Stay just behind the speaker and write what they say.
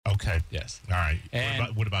Okay. Yes. All right.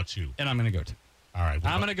 And- What about you? And I'm going to go too. All right.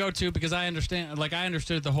 I'm going to go too because I understand. Like, I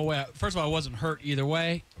understood it the whole way. First of all, I wasn't hurt either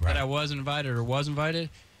way Right. that I was invited or was invited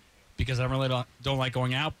because I really don't like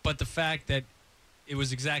going out. But the fact that it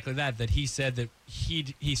was exactly that he said that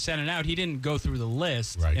he sent it out. He didn't go through the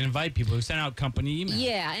list Right. and invite people. He sent out company email.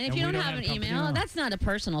 Yeah, and if you we don't have an company email, that's not a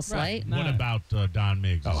personal slight. No. What about Don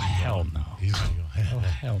Miggs? Oh, hell no. He's not Oh, going.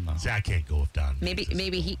 hell no. See, I can't go with Don Miggs.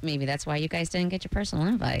 Maybe that's why you guys didn't get your personal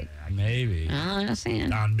invite. Maybe. I'm just saying.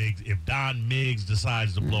 Don Miggs. If Don Miggs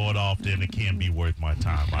decides to blow it off, then it can't be worth my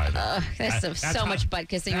time either. There's so much butt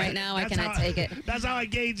kissing right now. I cannot take it. That's how I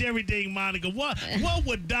gauge everything, Monica. What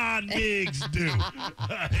would Don Miggs do?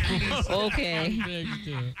 Okay.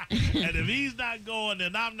 And if he's not going,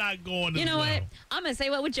 then I'm not going. You as know well. what? I'm going to say,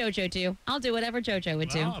 what would JoJo do? I'll do whatever JoJo would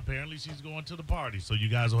do. Well, apparently she's going to the party, so you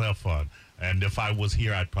guys will have fun. And if I was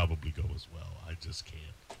here, I'd probably go as well. I just can't.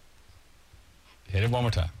 Hit it one more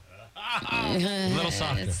time. A little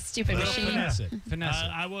softer. Stupid machine. Finesse it. Finesse it.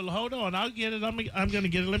 I will. Hold on. I'll get it. I'm going to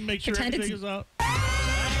get it. Let me make sure Pretend everything is up.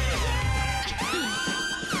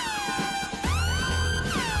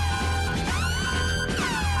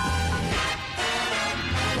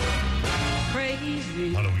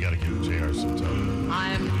 Crazy. Hold on. We got to give JR some time.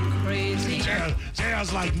 I'm crazy.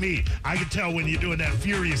 JR's like me. I can tell when you're doing that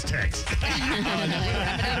furious text.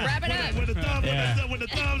 Wrap it up. When the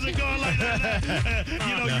thumbs are going like that,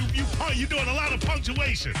 you're doing a lot of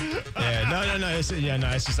punctuation. Yeah, no.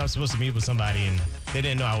 It's just I'm supposed to meet with somebody, and they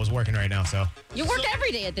didn't know I was working right now, so. You work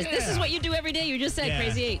every day at this. This is what you do every day. You just said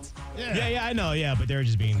Crazy Eights. Yeah, I know, but they were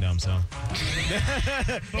just being dumb, so.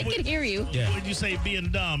 They can hear you. Yeah. When you say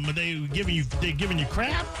being dumb, are they giving you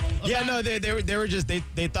crap? Yeah, no, they were just, they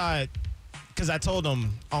thought, because I told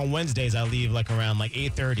them on Wednesdays I leave like around like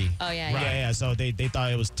 8:30. Oh, yeah. Yeah, so they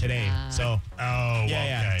thought it was today, so. Oh,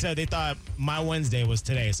 Yeah. okay. So they thought my Wednesday was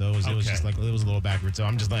today, so it was Okay. just like, it was a little backwards, so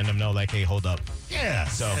I'm just letting them know, like, hey, hold up. Yeah.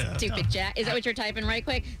 So. Stupid jack. Is that what you're typing right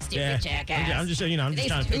quick? Stupid jackass. I'm just, I'm just Today's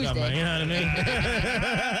trying to pick up my, Tuesday. you know what I mean?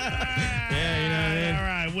 Yeah, you know what I mean? All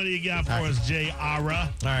right, what do you got for us, J. Ara?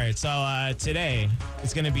 All right, so today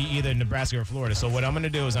it's going to be either Nebraska or Florida. So what I'm going to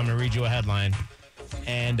do is I'm going to read you a headline,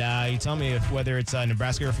 and you tell me whether it's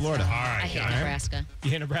Nebraska or Florida. All I right. hate Nebraska.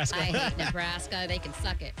 You hate Nebraska? I hate Nebraska. They can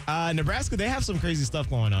suck it. Nebraska, they have some crazy stuff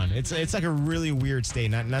going on. It's like a really weird state.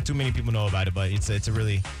 Not too many people know about it, but it's a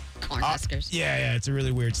really Cornhuskers. yeah, it's a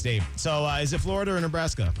really weird state. So is it Florida or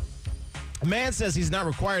Nebraska? A man says he's not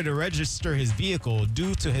required to register his vehicle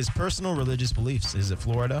due to his personal religious beliefs. Is it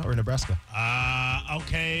Florida or Nebraska?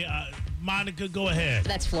 Okay. Monica, go ahead.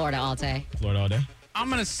 That's Florida all day. Florida all day. I'm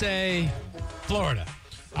going to say Florida.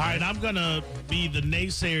 All right, I'm going to be the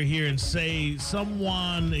naysayer here and say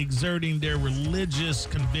someone exerting their religious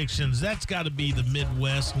convictions, that's got to be the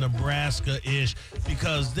Midwest, Nebraska-ish,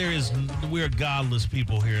 because we're godless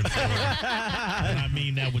people here in Florida. And I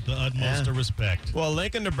mean that with the utmost of respect. Well,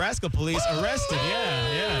 Lincoln, Nebraska police arrested.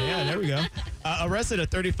 Yeah, there we go. Arrested a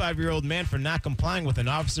 35-year-old man for not complying with an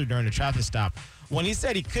officer during a traffic stop. When he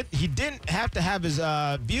said he didn't have to have his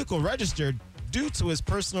vehicle registered due to his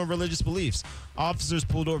personal religious beliefs. Officers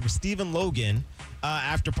pulled over Stephen Logan.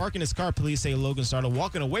 After parking his car, police say Logan started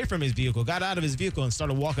walking away from his vehicle, got out of his vehicle and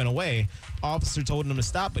started walking away. Officer told him to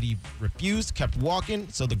stop, but he refused, kept walking.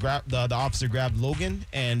 So the officer grabbed Logan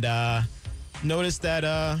and noticed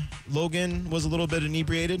that Logan was a little bit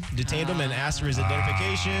inebriated, detained him and asked for his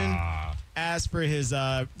identification, asked for his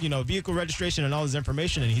vehicle registration and all his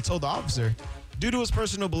information. And he told the officer, due to his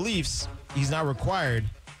personal beliefs, he's not required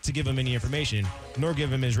to give him any information, nor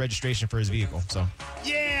give him his registration for his vehicle. So,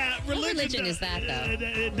 yeah, religion is that, though?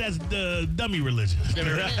 That's the dummy religion.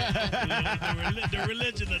 the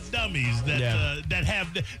religion of dummies that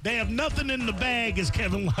have nothing in the bag, as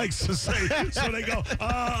Kevin likes to say. So they go,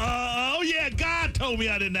 oh yeah, God told me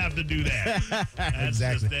I didn't have to do that. That's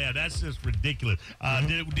Exactly. That's just ridiculous.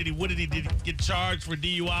 Did he get charged for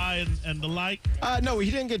DUI and the like? no, he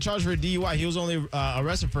didn't get charged for a DUI. He was only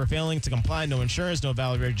arrested for failing to comply, no insurance, no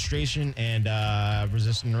valid registration, and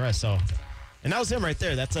resisting arrest. So, and that was him right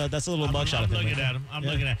there. That's a little mugshot of him. I'm looking at him. I'm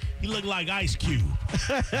looking at him. He looked like Ice Cube.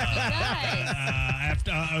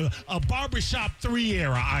 After a Barbershop 3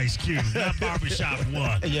 era Ice Cube, not Barbershop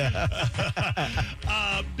 1. Yeah.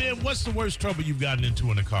 Ben, what's the worst trouble you've gotten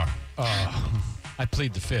into in a car? I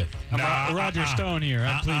plead the fifth. I'm Roger Stone here.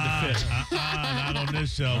 I plead the fifth. Not on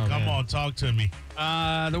this show. Oh, Come man. on, talk to me.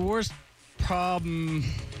 The worst problem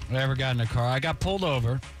I ever got in a car, I got pulled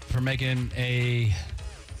over for making a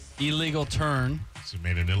illegal turn. So you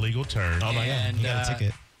made an illegal turn. Oh my God. And, You got a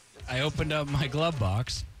ticket. I opened up my glove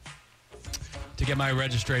box to get my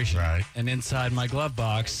registration. Right. And inside my glove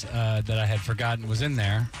box that I had forgotten was in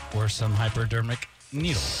there were some hypodermic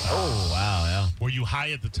needles Oh, wow, yeah. Were you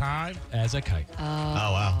high at the time? as a kite. Oh,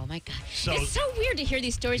 wow. Oh, my God. So- It's so weird to hear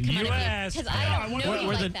these stories come out of you. US, Because yeah. I don't know you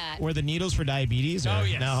Were like the, that. were the needles for diabetes? Or? Oh,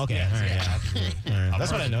 yes. No, okay. Yes, all right, yes. yeah, absolutely. All right.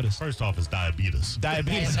 That's what I noticed. First off, it's diabetes.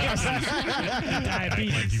 Diabetes. Act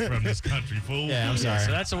like you from this country, fool. Yeah, I'm sorry.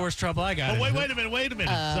 So that's the worst trouble I got. But wait a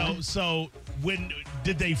minute. So when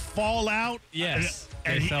did they fall out? Yes,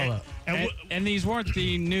 And they he- fell out. and And these weren't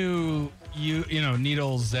the new, you know,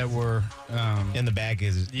 needles that were. In the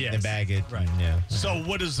baggage. Yes. The baggage. Right. Yeah. So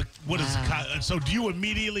what is the so do you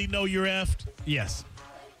immediately know you're effed? Yes.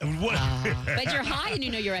 And what? But you're high and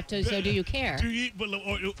you know you're up to, so do you care? Do you?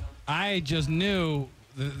 I just knew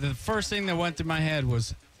the first thing that went through my head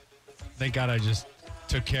was, thank God I just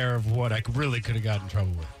took care of what I really could have gotten in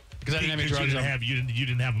trouble with. Because I didn't have any drugs on. You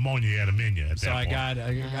didn't have ammonia. You had ammonia at So that I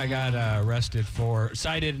point. got arrested for,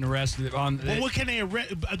 cited and arrested on. Well, what can they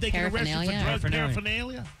arrest? They can arrest you for Paraphernalia? drug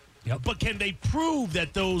paraphernalia. Yep. But can they prove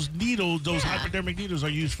that those needles, those hypodermic needles, are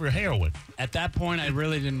used for heroin? At that point, I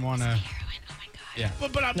really didn't want to. Heroin. Oh, my God. Yeah.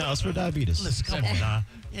 But I'm, No, it's for diabetes. Listen, come on now.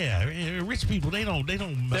 Yeah, rich people they don't mess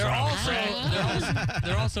There around with also, crack.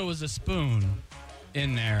 there also was a spoon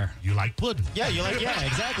in there. You like pudding? Yeah, you like, yeah,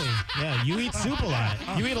 exactly. Yeah, you eat soup a lot.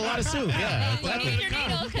 You eat a lot of soup. Yeah, You exactly. need your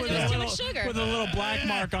needle because there's too much sugar. With a little black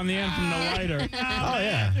mark on the end from the lighter. Oh,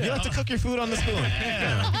 yeah. You like to cook your food on the spoon.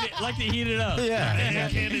 Yeah. Like to heat it up. Yeah.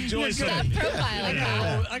 And can't enjoy Stop something.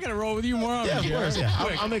 profiling. I gotta roll with you more. Yeah, of course. Yeah.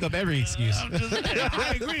 I'll make up every excuse. I'm just,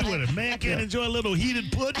 I agree with it. Man can't enjoy a little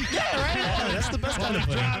heated pudding. Yeah, that's the best kind of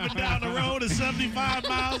pudding. Driving down the road at 75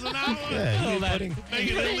 miles an hour. Yeah, you eat that- pudding.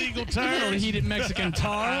 Making illegal Little turns. heated Mexican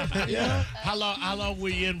tar. Yeah. How long were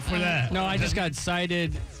you in for that? No, I just got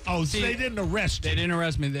cited. Oh, See, they didn't arrest They you. didn't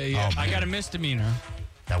arrest me. They, Oh, I man. got a misdemeanor.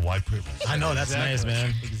 That white privilege. I know, that's nice,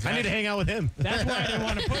 man. Exactly. I need to hang out with him. That's why I didn't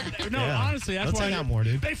want to put. No, Yeah. honestly, that's Let's why. hang out more,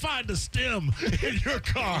 dude. They find the stem in your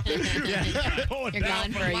car. You're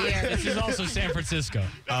gone for a year. This is also San Francisco.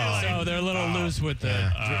 Oh. So they're a little loose with the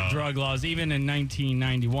Yeah. drug laws, even in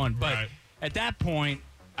 1991. But Right. at that point,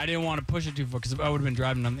 I didn't want to push it too far because I would have been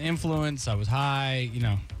driving under the influence. I was high, you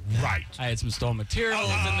know. Right. I had some stolen materials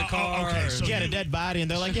in the car. okay, so You had a dead body, and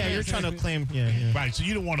they're like, yeah, you're trying to claim. Yeah. Right. So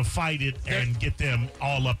you don't want to fight it and get them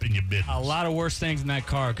all up in your business. A lot of worse things in that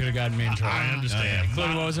car could have gotten me in trouble. I understand.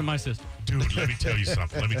 Including what was in my system. Dude, let me tell you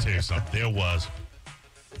something. There was.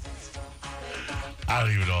 I don't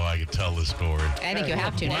even know if I can tell this story. I think you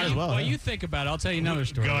have to Might as now. well. While yeah. you think about it, I'll tell you another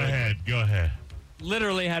story. Go ahead.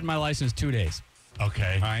 Literally had my license 2 days.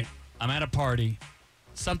 Okay. All right. I'm at a party.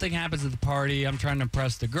 Something happens at the party. I'm trying to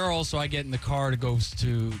impress the girls, so I get in the car to go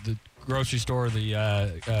to the grocery store,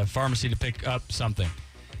 the pharmacy to pick up something.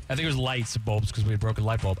 I think it was lights bulbs because we had broken a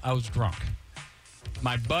light bulb. I was drunk.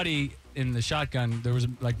 My buddy in the shotgun, there was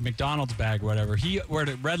like McDonald's bag or whatever. We're at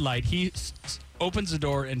a red light. He opens the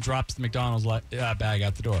door and drops the McDonald's bag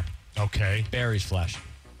out the door. Okay. Barry's flashing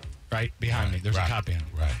right behind me. There's a cop behind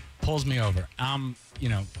me. Right. Pulls me over. I'm,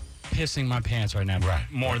 pissing my pants right now. Right.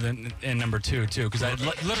 More than in number two, too, because I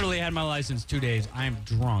literally had my license 2 days. I am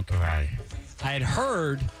drunk. Right. I had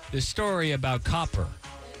heard this story about copper.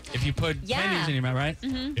 If you put pennies in your mouth, right?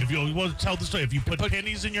 If you want to tell the story, if you put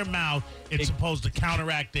pennies in your mouth, it's supposed to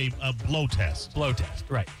counteract a blow test. Blow test,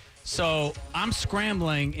 right. So I'm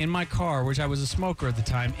scrambling in my car, which I was a smoker at the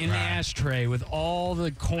time, in the Right. ashtray with all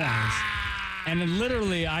the coins. And then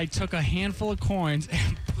literally I took a handful of coins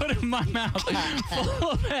and put it in my mouth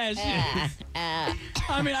full of ashes.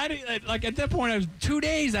 I mean, I didn't, like at that point, I was 2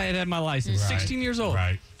 days I had had my license, Right. 16 years old.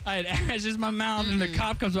 Right. I had ashes in my mouth, and the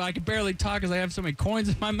cop comes by. I could barely talk because I have so many coins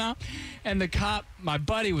in my mouth. And the cop, my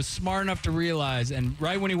buddy, was smart enough to realize, and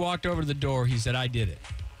right when he walked over to the door, he said, I did it.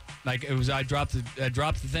 Like, it was, I dropped the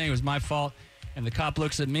thing. It was my fault. And the cop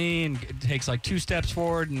looks at me and takes like 2 steps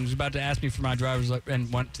forward and was about to ask me for my driver's license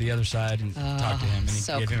and went to the other side and talked to him, and he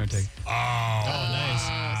so gave him a ticket. Oh, Nice.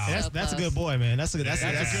 So That's a close. good boy, man. That's a good friend.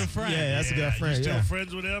 Yeah, that's a good friend. You still Yeah.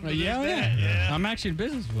 friends with him? to this Yeah. day? I'm actually in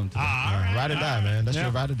business with him today. All right. Ride or die, man. That's Yeah.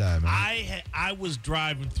 your ride or die, man. I was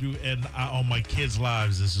driving through, and on my kids'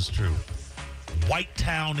 lives, this is true.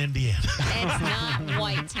 Whitetown, Indiana. It's not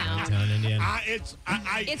White Town. Down in Indiana. It's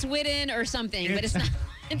Whitten or something, but it's not.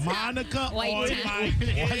 It's Monica not White on Town. my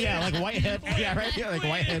Yeah, like Whitehead. Yeah, right. Yeah, like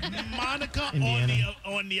Whitehead. Monica Indiana.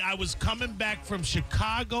 on the. I was coming back from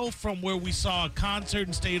Chicago from where we saw a concert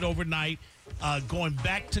and stayed overnight. Going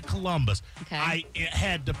back to Columbus, Okay. I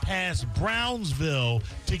had to pass Brownsville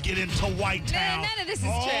to get into Whitetown. None of this is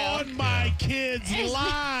true. On my kids'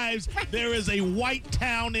 lives, there is a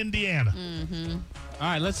Whitetown, Indiana. All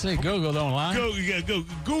right, let's say Google don't lie. Go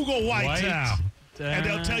Google Whitetown. And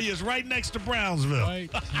they'll tell you it's right next to Brownsville.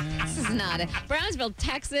 White Town. This is not Brownsville,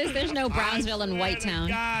 Texas. There's no Brownsville in White Town.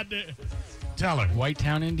 God, tell her. White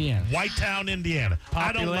Town, Indiana. White Town, Indiana.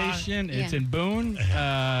 Population, it's Yeah. in Boone.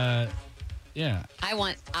 Yeah. I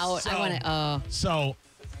want out. I want to. So,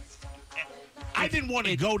 I didn't want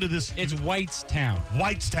to go to this. It's Whitestown.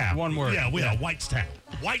 Whitestown. One word. Yeah, Whitestown.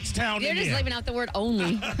 Whitestown, You're just Indiana. leaving out the word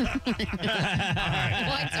only. White's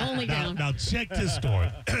only down. Now, check this story.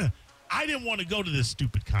 I didn't want to go to this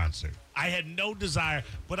stupid concert. I had no desire,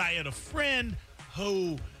 but I had a friend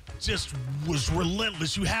who just was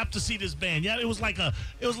relentless. You have to see this band. Yeah, it was like an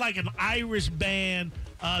Irish band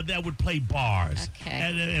that would play bars.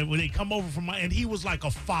 Okay. And when they come over from and he was like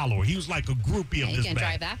a follower. He was like a groupie of You this can't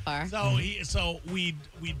band. drive that far. So we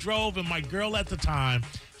drove, and my girl at the time,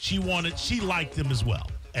 she liked them as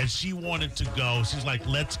well, and she wanted to go. She's like,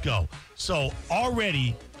 let's go. So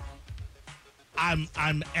already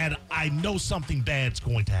I know something bad's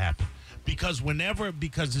going to happen because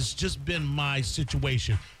it's just been my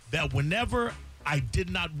situation that whenever I did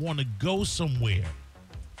not want to go somewhere,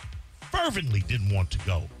 fervently didn't want to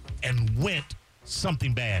go, and went,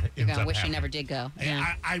 something bad ends You're gonna up wish happening. you never did go. And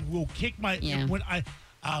Yeah. I will kick my Yeah. when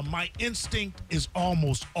my instinct is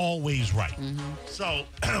almost always right. So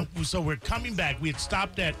so we're coming back. We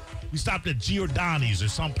stopped at Giordani's or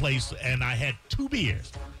someplace, and I had 2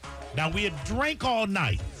 beers. Now we had drank all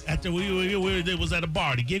night. It was at a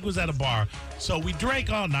bar. The gig was at a bar, so we drank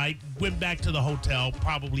all night. Went back to the hotel.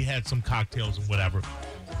 Probably had some cocktails and whatever.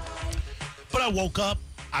 But I woke up.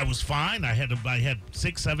 I was fine. I had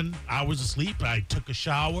 6-7 hours of sleep. I took a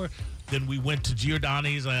shower. Then we went to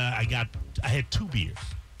Giordani's. I had 2 beers.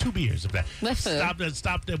 2 beers of that. With food.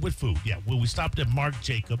 Stopped at with food. Yeah. Well, we stopped at Marc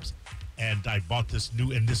Jacobs, and I bought this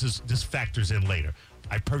new. And this factors in later.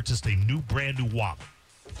 I purchased a brand new wallet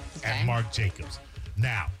at Okay. Marc Jacobs.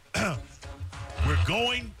 Now we're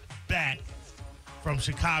going back from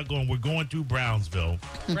Chicago, and we're going through Brownsville.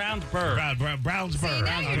 Brownsburg. Brownsburg. See,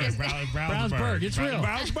 now you're just- Brownsburg, it's real.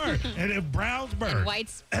 Brownsburg. And in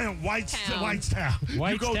Brownsburg. And Whitestown. You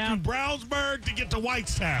go through Whitestown. Brownsburg to get to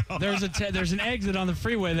Whitestown. There's an exit on the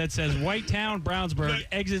freeway that says Whitetown, Brownsburg,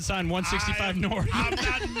 exit sign 165 north. I'm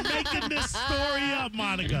not making this story up,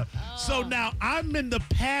 Monica. So now I'm in the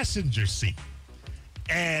passenger seat,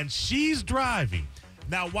 and she's driving.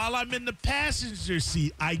 Now, while I'm in the passenger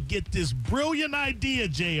seat, I get this brilliant idea,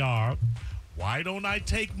 JR. Why don't I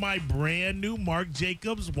take my brand new Marc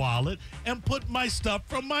Jacobs wallet and put my stuff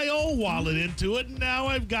from my old wallet into it? And now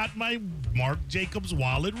I've got my Marc Jacobs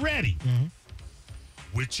wallet ready,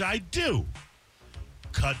 which I do.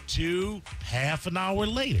 Cut to half an hour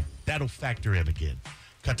later. That'll factor in again.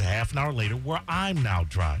 Cut to half an hour later where I'm now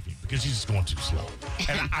driving because she's just going too slow.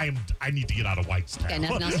 And I need to get out of Whitestown. Got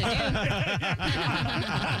nothing else to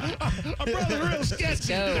My brother real sketchy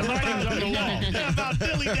Go. The writing's on the wall. about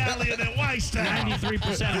dilly-dallying in Whitestown.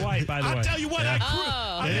 93% white, by the way. I'll tell you what, Yeah.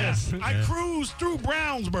 I cruised through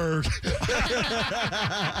Brownsburg.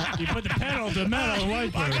 You put the pedal to metal in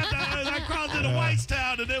Whiteburg. I crossed into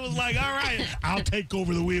Whitestown, and it was like, all right, I'll take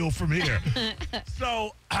over the wheel from here.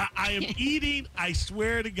 So I am eating, I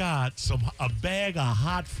swear to God, a bag of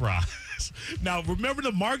hot fries. Now, remember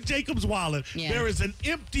the Marc Jacobs wallet? Yeah. There is an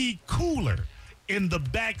empty cooler in the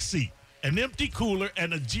back seat. An empty cooler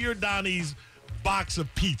and a Giordani's box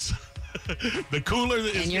of pizza. The cooler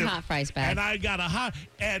is And your hot fries bag. And I got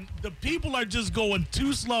and the people are just going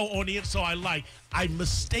too slow on it. So I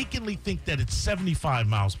mistakenly think that it's 75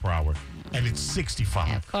 miles per hour and it's 65.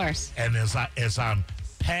 Yeah, of course. And as I'm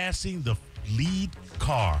passing the lead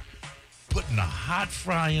car, putting a hot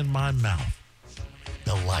fry in my mouth,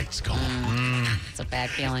 the lights go on. It's a bad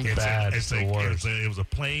feeling. It worst. was a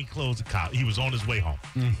plainclothes cop. He was on his way home.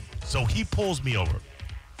 So he pulls me over.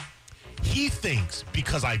 He thinks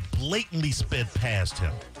because I blatantly sped past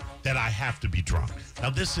him that I have to be drunk. Now,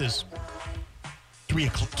 this is 2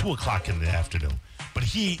 o'clock in the afternoon. But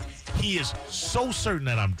he is so certain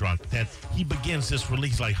that I'm drunk that he begins this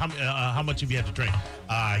release like, how much have you had to drink?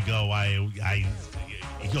 I go,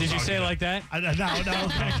 he goes, Did you say it like that? No.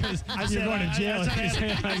 I said, You're going to jail if you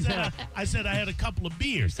say it like that. I said I had a couple of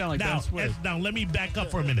beers. You sound like now, Ben Swig. now, let me back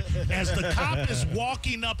up for a minute. As the cop is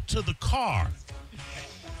walking up to the car,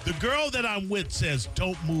 the girl that I'm with says,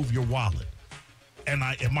 "Don't move your wallet." And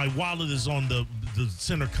my wallet is on the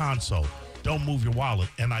center console. Don't move your wallet.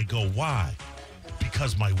 And I go, "Why?"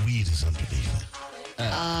 Because my weed is underneath it.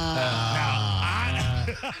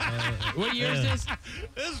 What year is this?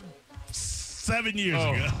 This 7 years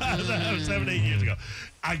ago. 7, 8 years ago.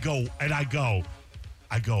 I go,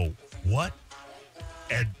 what?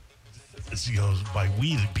 And She goes, by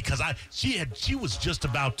weed, because she was just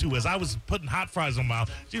about to, as I was putting hot fries on my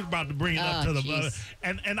mouth, she was about to bring it up to the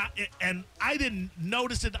and I didn't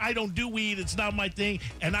notice it. I don't do weed. It's not my thing.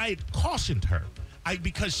 And I had cautioned her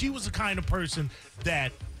because she was the kind of person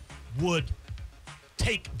that would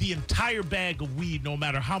take the entire bag of weed, no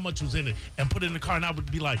matter how much was in it, and put it in the car. And I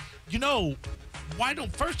would be like, why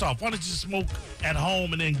don't you just smoke at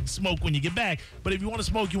home and then smoke when you get back? But if you want to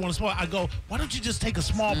smoke, you want to smoke. I go, why don't you just take a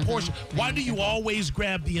small portion? Why do you always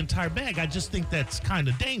grab the entire bag? I just think that's kind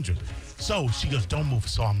of dangerous. So she goes, don't move.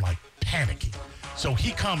 So I'm like panicking. So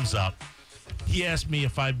he comes up. He asked me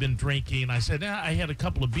if I've been drinking. I said, I had a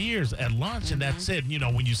couple of beers at lunch, and that's it.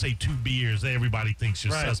 When you say 2 beers, everybody thinks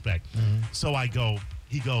you're suspect. So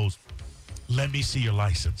he goes, let me see your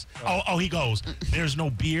license. He goes, there's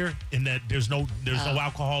no beer in that. There's no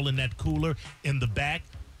alcohol in that cooler in the back.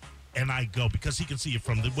 And I go, because he can see it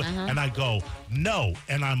from the, and I go, no.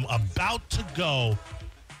 And I'm about to go.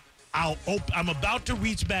 I'm about to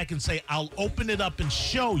reach back and say, I'll open it up and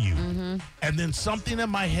show you. And then something in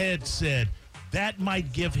my head said, that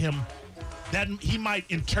might give him, that he might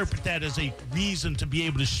interpret that as a reason to be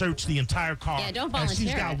able to search the entire car. Yeah, don't as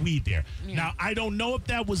she's volunteer got it. weed there. Yeah. Now, I don't know if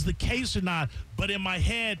that was the case or not, but in my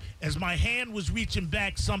head, as my hand was reaching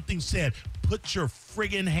back, something said, put your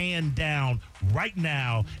friggin' hand down right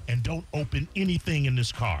now and don't open anything in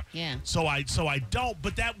this car. Yeah. So I don't,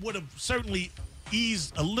 but that would have certainly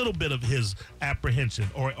eased a little bit of his apprehension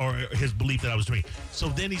or his belief that I was drinking. So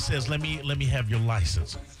then he says, let me have your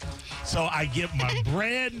license. So I get my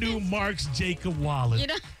brand new Marks Jacob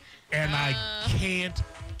wallet, and I can't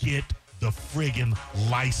get the friggin'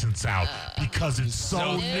 license out because it's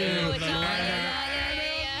so new.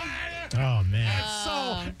 Oh,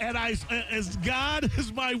 man. And as God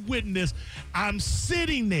is my witness, I'm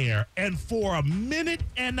sitting there, and for a minute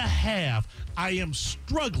and a half, I am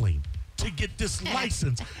struggling to get this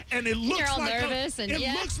license, and it looks all like nervous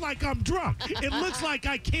looks like I'm drunk. It looks like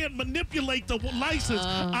I can't manipulate the license,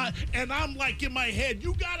 and I'm like in my head,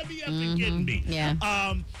 you gotta be effing kidding me.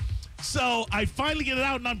 Yeah. So I finally get it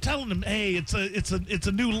out, and I'm telling him, hey, it's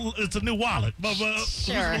a new wallet. But who's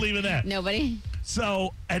believing that? Nobody.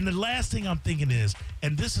 So, and the last thing I'm thinking is,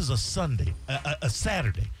 and this is a Saturday,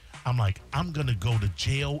 I'm like, I'm gonna go to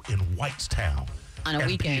jail in Whitestown. On a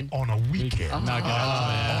weekend. On a weekend.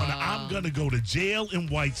 I'm going to go to jail in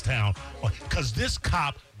Whitestown because this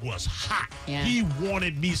cop was hot. Yeah. He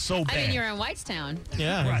wanted me so bad. I mean, you're in Whitestown.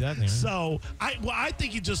 Yeah, Right. exactly. So, I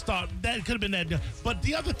think he just thought that could have been that. But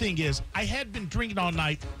the other thing is, I had been drinking all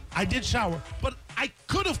night. I did shower, but I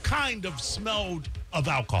could have kind of smelled of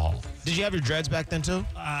alcohol. Did you have your dreads back then, too?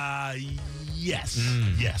 Yes.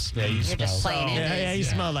 Yes. Yeah, you You're just playing it. Yeah, you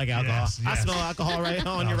smell like alcohol. Yes, I yes. smell alcohol right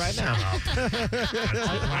on you right now.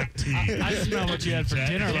 I like tea. I smell what you had for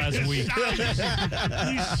dinner last week.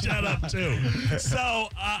 You shut up too.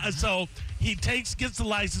 So he gets the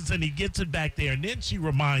license and he gets it back there, and then she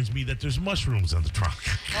reminds me that there's mushrooms in the trunk.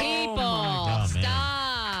 People, God, man.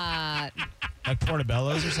 stop. Like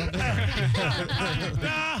portobellos or something?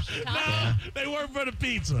 No, they weren't for the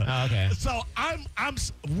pizza. Oh, okay. So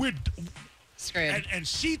we're Screwed. and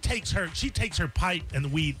she takes her pipe and the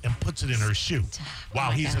weed and puts it in her shoe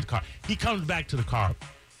while he's in the car. He comes back to the car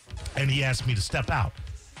and he asks me to step out.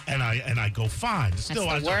 And I go, fine. That's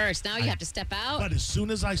the worst. Now you have to step out. But as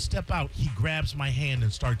soon as I step out, he grabs my hand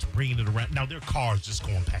and starts bringing it around. Now, there are cars just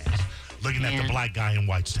going past, looking at the black guy in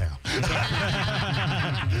Whitestown.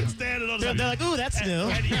 Standing on They're like, ooh, that's new.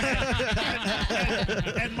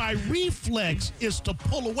 And my reflex is to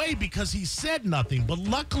pull away because he said nothing, but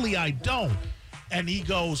luckily I don't. And he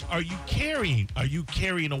goes, are you carrying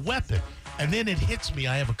a weapon? And then it hits me.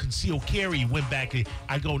 I have a concealed carry. He went back.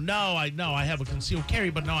 I go, no, I have a concealed carry,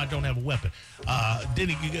 but no, I don't have a weapon. Then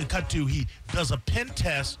he cut to, he does a pen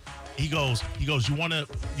test. He goes, you want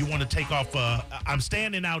to take off? I'm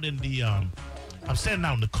standing out in the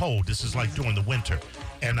cold. This is like during the winter,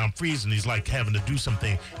 and I'm freezing. He's like having to do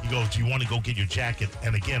something. He goes, do you want to go get your jacket?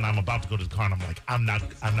 And again, I'm about to go to the car, and I'm like, I'm not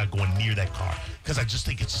going near that car because I just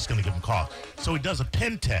think it's just going to give him cause. So he does a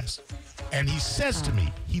pen test. And he says to me,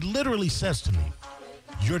 he literally says to me,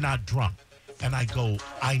 you're not drunk. And I go,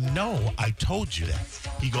 I know, I told you that.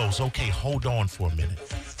 He goes, okay, hold on for a minute.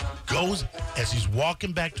 Goes, as he's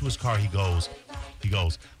walking back to his car, he goes,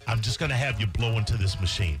 I'm just going to have you blow into this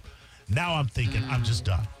machine. Now I'm thinking, I'm just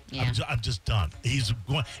done. Yeah. I'm just done. He's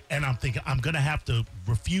going, and I'm thinking, I'm going to have to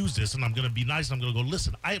refuse this, and I'm going to be nice, and I'm going to go,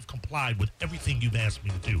 listen, I have complied with everything you've asked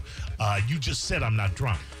me to do. You just said I'm not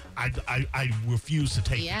drunk. I refuse to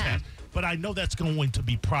take the test. But I know that's going to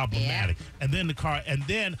be problematic. Yeah. And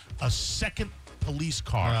then a second police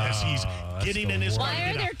car as he's getting in his car.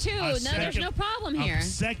 Why are there two? No, there's no problem here. A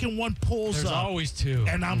second one pulls There's up. always two.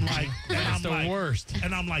 And I'm like, That's the worst.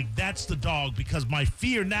 And I'm like, that's the dog, because my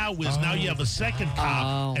fear now is now you have a second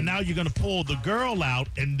cop, and now you're going to pull the girl out,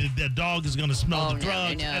 and the dog is going to smell the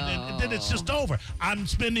drugs, and then it's just over. I'm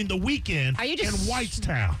spending the weekend in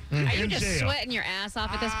Whitestown. Are you in just jail. sweating your ass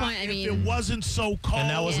off at this point? I mean, if it wasn't so cold, And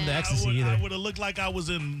that wasn't the ecstasy either. I would have looked like I was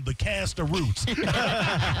in the cast of Roots.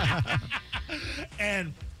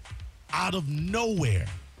 And out of nowhere,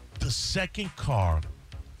 the second car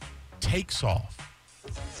takes off,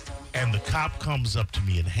 and the cop comes up to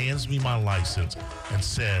me and hands me my license and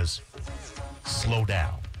says, slow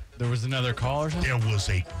down. There was another call or something? There was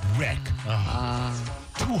a wreck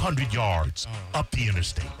 200 yards up the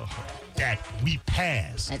interstate that we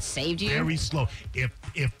passed. that saved you? Very slow.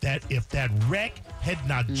 If that wreck had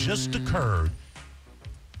not just occurred,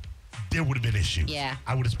 there would have been issues. Yeah.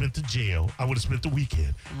 I would have spent the jail. I would have spent the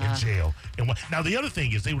weekend in jail. And now the other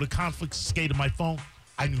thing is, they would have confiscated my phone.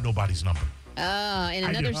 I knew nobody's number. Oh, in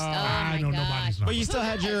another. did. Oh, I my know gosh. nobody's number. But you still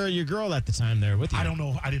had your girl at the time there with you. I don't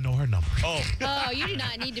know. I didn't know her number. Oh, Oh, you do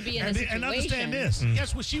not need to be in this situation. and understand this.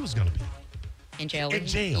 Guess what she was going to be? In jail. In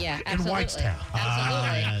jail. Yeah, In absolutely. Whitestown.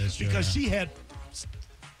 Absolutely. yeah, that's true, Because yeah. she had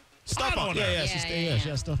Stuff on. her. Yeah, Yeah. she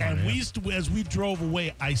had stuff on. And her, we yeah. used to, as we drove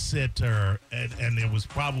away, I said to her, and it was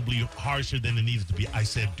probably harsher than it needed to be. I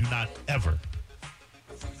said, "Do not ever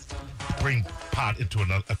bring pot into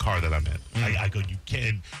a car that I'm in." I go, "You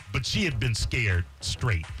can," but she had been scared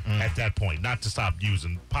straight at that point, not to stop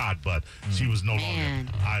using pot, but she was no Man.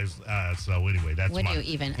 longer. So anyway, that's Would my you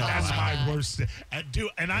even? that's Oh, my God. worst.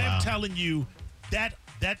 And I am telling you that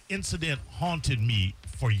incident haunted me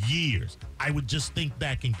for years. I would just think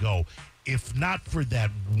back and go, if not for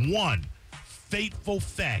that one fateful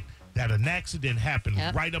fact that an accident happened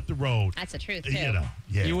right up the road. That's the truth, too. You know,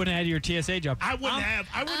 yeah. You wouldn't have had your TSA job. I wouldn't have.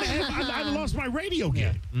 I'd have lost my radio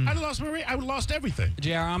gig. I'd have lost my radio. I would have lost everything.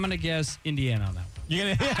 JR, I'm going to guess Indiana on that one.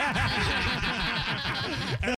 You're gonna.